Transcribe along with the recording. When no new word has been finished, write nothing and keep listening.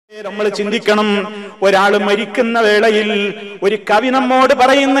നമ്മൾ ചിന്തിക്കണം. ഒരാൾ മരിക്കുന്ന വേളയിൽ ഒരു കവി നമ്മോട്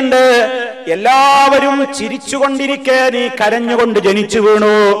പറയുന്നുണ്ട്, എല്ലാവരും ചിരിച്ചുകൊണ്ടിരിക്കെ നീ കരഞ്ഞുകൊണ്ട് ജനിച്ചു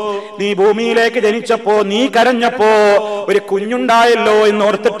വീണു. നീ ഭൂമിയിലേക്ക് ജനിച്ചപ്പോ നീ കരഞ്ഞപ്പോ ഒരു കുഞ്ഞുണ്ടായല്ലോ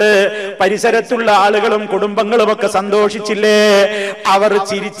എന്നോർത്തിട്ട് പരിസരത്തുള്ള ആളുകളും കുടുംബങ്ങളും ഒക്കെ സന്തോഷിച്ചില്ലേ? അവർ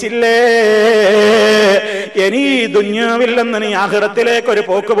ചിരിച്ചില്ലേ? ഇനി ദുനിയാവിൽ നിന്ന് നീ ആഖിറത്തിലേക്ക് ഒരു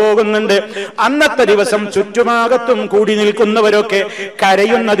പോക്ക് പോകുന്നുണ്ട്. അന്നത്തെ ദിവസം ചുറ്റുഭാഗത്തും കൂടി നിൽക്കുന്നവരൊക്കെ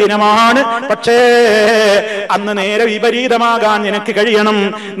കരയുന്ന ദിനമാണ്. പക്ഷേ അന്ന് നേരെ വിപരീതമാകാൻ നിനക്ക് കഴിയണം.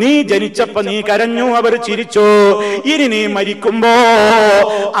 നീ ജനിച്ചപ്പോ നീ കരഞ്ഞു, അവർ ചിരിച്ചു. ഇനി നീ മരിക്കുമ്പോ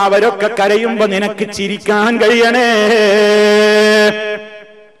അവരൊക്കെ കരയുമ്പോ നിനക്ക് ചിരിക്കാൻ കഴിയണേ.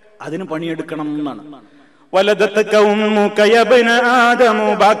 അതിന് പണിയെടുക്കണം എന്നാണ്. ولدتك أمك يا ابن آدم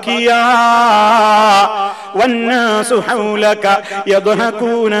باكيا والناس حولك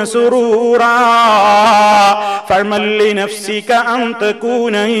يضحكون سرورا فاعمل لنفسك أن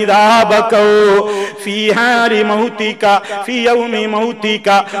تكون إذا بكوا في حال موتك في يوم موتك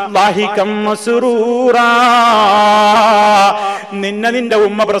ضاحكا مسرورا. നിന്റെ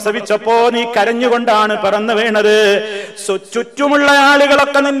ഉമ്മ പ്രസവിച്ചപ്പോ നീ കരഞ്ഞുകൊണ്ടാണ് പിറന്നു വീണത്. ചുറ്റുമുള്ള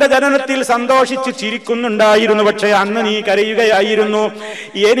ആളുകളൊക്കെ നിന്റെ ജനനത്തിൽ സന്തോഷിച്ച് ചിരിക്കുന്നുണ്ടായിരുന്നു. പക്ഷെ അന്ന് നീ കരയുകയായിരുന്നു.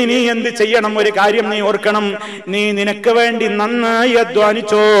 ഇനി നീ എന്ത് ചെയ്യണം? ഒരു കാര്യം നീ ഓർക്കണം. നീ നിനക്ക് വേണ്ടി നന്നായി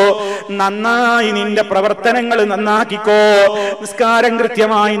അധ്വാനിച്ചോ, നന്നായി നിന്റെ പ്രവർത്തനങ്ങൾ നന്നാക്കിക്കോ, നിസ്കാരം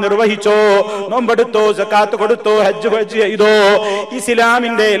കൃത്യമായി നിർവഹിച്ചോ, നോമ്പെടുത്തോ, സക്കാത്ത് കൊടുത്തോ, ഹജ്ജ് ചെയ്തോ,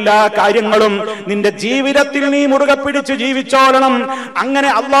 ഇസ്ലാമിന്റെ എല്ലാ കാര്യങ്ങളും നിന്റെ ജീവിതത്തിൽ നീ മുറുകെ പിടിച്ച് ജീവിച്ചോളണം. അങ്ങനെ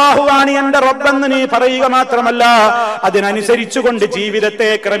അല്ലാഹുവാണ് എന്റെ റബ്ബെന്ന് നീ പറയുക മാത്രമല്ല, അതിനനുസരിച്ചുകൊണ്ട് ജീവിതത്തെ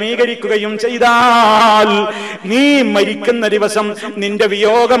ക്രമീകരിക്കുകയും ചെയ്താൽ നീ മരിക്കുന്ന ദിവസം നിന്റെ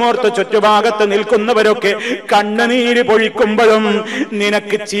വിയോഗമോർത്ത് ചുറ്റുഭാഗത്ത് നിൽക്കുന്നവരൊക്കെ കണ്ണുനീര് പൊഴിക്കുമ്പോഴും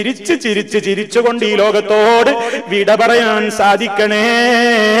നിനക്ക് ചിരിച്ച് ചിരിച്ച് ചിരിച്ചുകൊണ്ട് ഈ ലോകത്തോട് വിട പറയാൻ സാധിക്കണേ.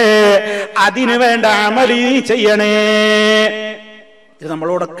 അതിനു വേണ്ട അമലി ചെയ്യണേ. ഇത്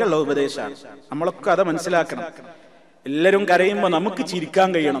നമ്മളോടൊക്കെ ഉള്ള ഉപദേശമാണ്. നമ്മളൊക്കെ അത് മനസ്സിലാക്കണം. എല്ലാവരും കരയുമ്പോൾ നമുക്ക് ചിരിക്കാൻ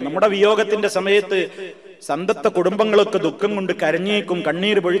കഴിയണം. നമ്മുടെ വിയോഗത്തിന്റെ സമയത്ത് സന്തപ്ത കുടുംബങ്ങളൊക്കെ ദുഃഖം കൊണ്ട് കരഞ്ഞേക്കും,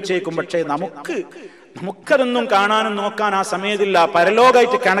 കണ്ണീര് പൊഴിച്ചേക്കും. പക്ഷേ നമുക്കതൊന്നും കാണാനും നോക്കാൻ ആ സമയത്തില്ല.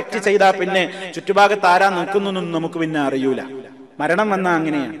 പരലോകമായിട്ട് കണക്ട് ചെയ്താൽ പിന്നെ ചുറ്റുഭാഗത്ത് ആരാ നിൽക്കുന്നൊന്നും നമുക്ക് പിന്നെ അറിയൂല. മരണം വന്നാൽ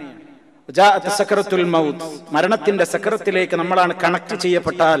അങ്ങനെയാണ്. സക്കറത്തുൽ മൗത്ത്, മരണത്തിന്റെ സക്കറത്തിലേക്ക് നമ്മളാണ് കണക്ട്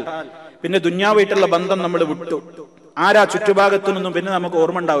ചെയ്യപ്പെട്ടാൽ പിന്നെ ദുന്യാവായിട്ടുള്ള ബന്ധം നമ്മൾ വിട്ടു. ആരാ ചുറ്റുഭാഗത്തുനിന്നും പിന്നെ നമുക്ക്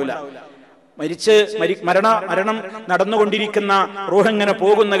ഓർമ്മ ഉണ്ടാവില്ല. മരണം നടന്നുകൊണ്ടിരിക്കുന്ന റൂഹ് ഇങ്ങനെ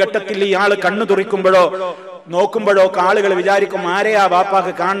പോകുന്ന ഘട്ടത്തിൽ ഇയാള് കണ്ണു തുറിക്കുമ്പോഴോ നോക്കുമ്പോഴോ ആളുകൾ വിചാരിക്കും, ആരെയാ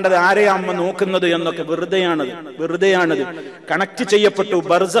വാപ്പാക്ക് കാണേണ്ടത്, ആരെയാ അമ്മ നോക്കുന്നത് എന്നൊക്കെ. വെറുതെയാണത്. കണക്ട് ചെയ്യപ്പെട്ടു,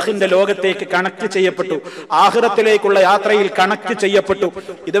 ബർസഖിന്റെ ലോകത്തേക്ക് കണക്ട് ചെയ്യപ്പെട്ടു, ആഖിറത്തിലേക്കുള്ള യാത്രയിൽ കണക്ട് ചെയ്യപ്പെട്ടു.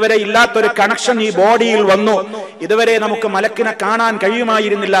 ഇതുവരെ ഇല്ലാത്തൊരു കണക്ഷൻ ഈ ബോഡിയിൽ വന്നു. ഇതുവരെ നമുക്ക് മലക്കിനെ കാണാൻ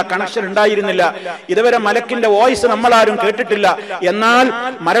കഴിയുമായിരുന്നില്ല, കണക്ഷൻ ഉണ്ടായിരുന്നില്ല. ഇതുവരെ മലക്കിന്റെ വോയിസ് നമ്മളാരും കേട്ടിട്ടില്ല. എന്നാൽ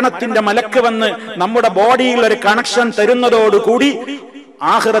മരണത്തിന്റെ മലക്ക് വന്ന് നമ്മുടെ ബോഡിയിൽ ഒരു കണക്ഷൻ തരുന്നതോടുകൂടി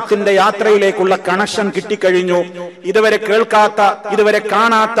ആഖിറത്തിന്റെ യാത്രയിലേക്കുള്ള കണക്ഷൻ കിട്ടിക്കഴിഞ്ഞു. ഇതുവരെ കേൾക്കാത്ത, ഇതുവരെ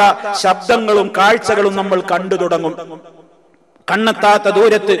കാണാത്ത ശബ്ദങ്ങളും കാഴ്ചകളും നമ്മൾ കണ്ടു തുടങ്ങും. കണ്ണെത്താത്ത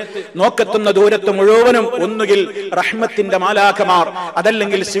ദൂരത്ത്, നോക്കെത്തുന്ന ദൂരത്ത് മുഴുവനും ഒന്നുകിൽ റഹ്മത്തിന്റെ മാലാഖമാർ,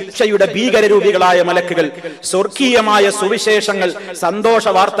 അതല്ലെങ്കിൽ ശിക്ഷയുടെ ഭീകരരൂപികളായ മലക്കുകൾ, സ്വർഗീയമായ സുവിശേഷങ്ങൾ, സന്തോഷ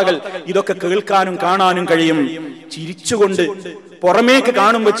വാർത്തകൾ, ഇതൊക്കെ കേൾക്കാനും കാണാനും കഴിയും. ചിരിച്ചുകൊണ്ട്, പുറമേക്ക്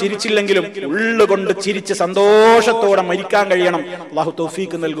കാണുമ്പോൾ ചിരിച്ചില്ലെങ്കിലും ഉള്ളുകൊണ്ട് ചിരിച്ച് സന്തോഷത്തോടെ മരിക്കാൻ കഴിയണം. അല്ലാഹു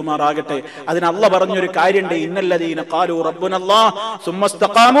തൗഫീഖ് നൽകുമാറാകട്ടെ. അതിന് അല്ലാഹ് പറഞ്ഞൊരു കാര്യമുണ്ട്, ഇന്നല്ലദീന ഖാലൂ റബ്ബുനല്ലാഹ് സുമ്മ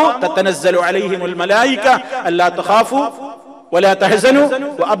ഇസ്തഖാമു തതനസ്സലു അലൈഹിമുൽ മലായിക അല്ലാ തഖാഫു ولا تحزنوا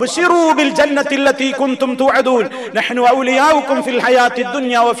وابشروا بالجنه التي كنتم توعدون نحن اولياؤكم في الحياه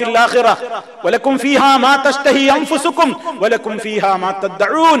الدنيا وفي الاخره ولكم فيها ما تشتهي انفسكم ولكم فيها ما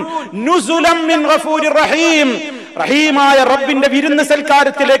تدعون نزلا من غفور رحيم. റഹീമായ റബ്ബിന്റെ വിരുന്ന്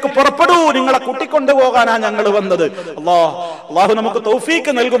സൽക്കാരത്തിലേക്ക് പുറപ്പെടൂ, നിങ്ങളെ കൂട്ടിക്കൊണ്ടുപോകാനാ ഞങ്ങൾ വന്നത്. അല്ലാഹു നമുക്ക്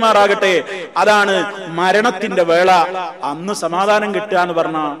തൗഫീഖ് നൽകുമാറാകട്ടെ. അതാണ് മരണത്തിന്റെ വേള. അന്ന് സമാധാനം കിട്ടുക എന്ന്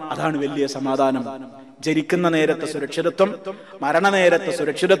പറഞ്ഞാൽ അതാണ് വലിയ സമാധാനം. ജനിക്കുന്ന നേരത്തെ സുരക്ഷിതത്വം, മരണനേരത്തെ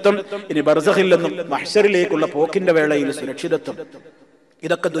സുരക്ഷിതത്വം, ഇനി ബർസഖിൽ നിന്നും മഹ്ശറിലേക്കുള്ള പോക്കിന്റെ വേളയിൽ സുരക്ഷിതത്വം.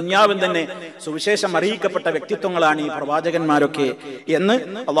 ഇതൊക്കെ ദുന്യാവിൽ തന്നെ സുവിശേഷം അറിയിക്കപ്പെട്ട വ്യക്തിത്വങ്ങളാണ് ഈ പ്രവാചകന്മാരൊക്കെ എന്ന്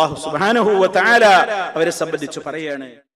അല്ലാഹു സുബ്ഹാനഹു വ തആല അവരെ സംബന്ധിച്ച് പറയാണ്.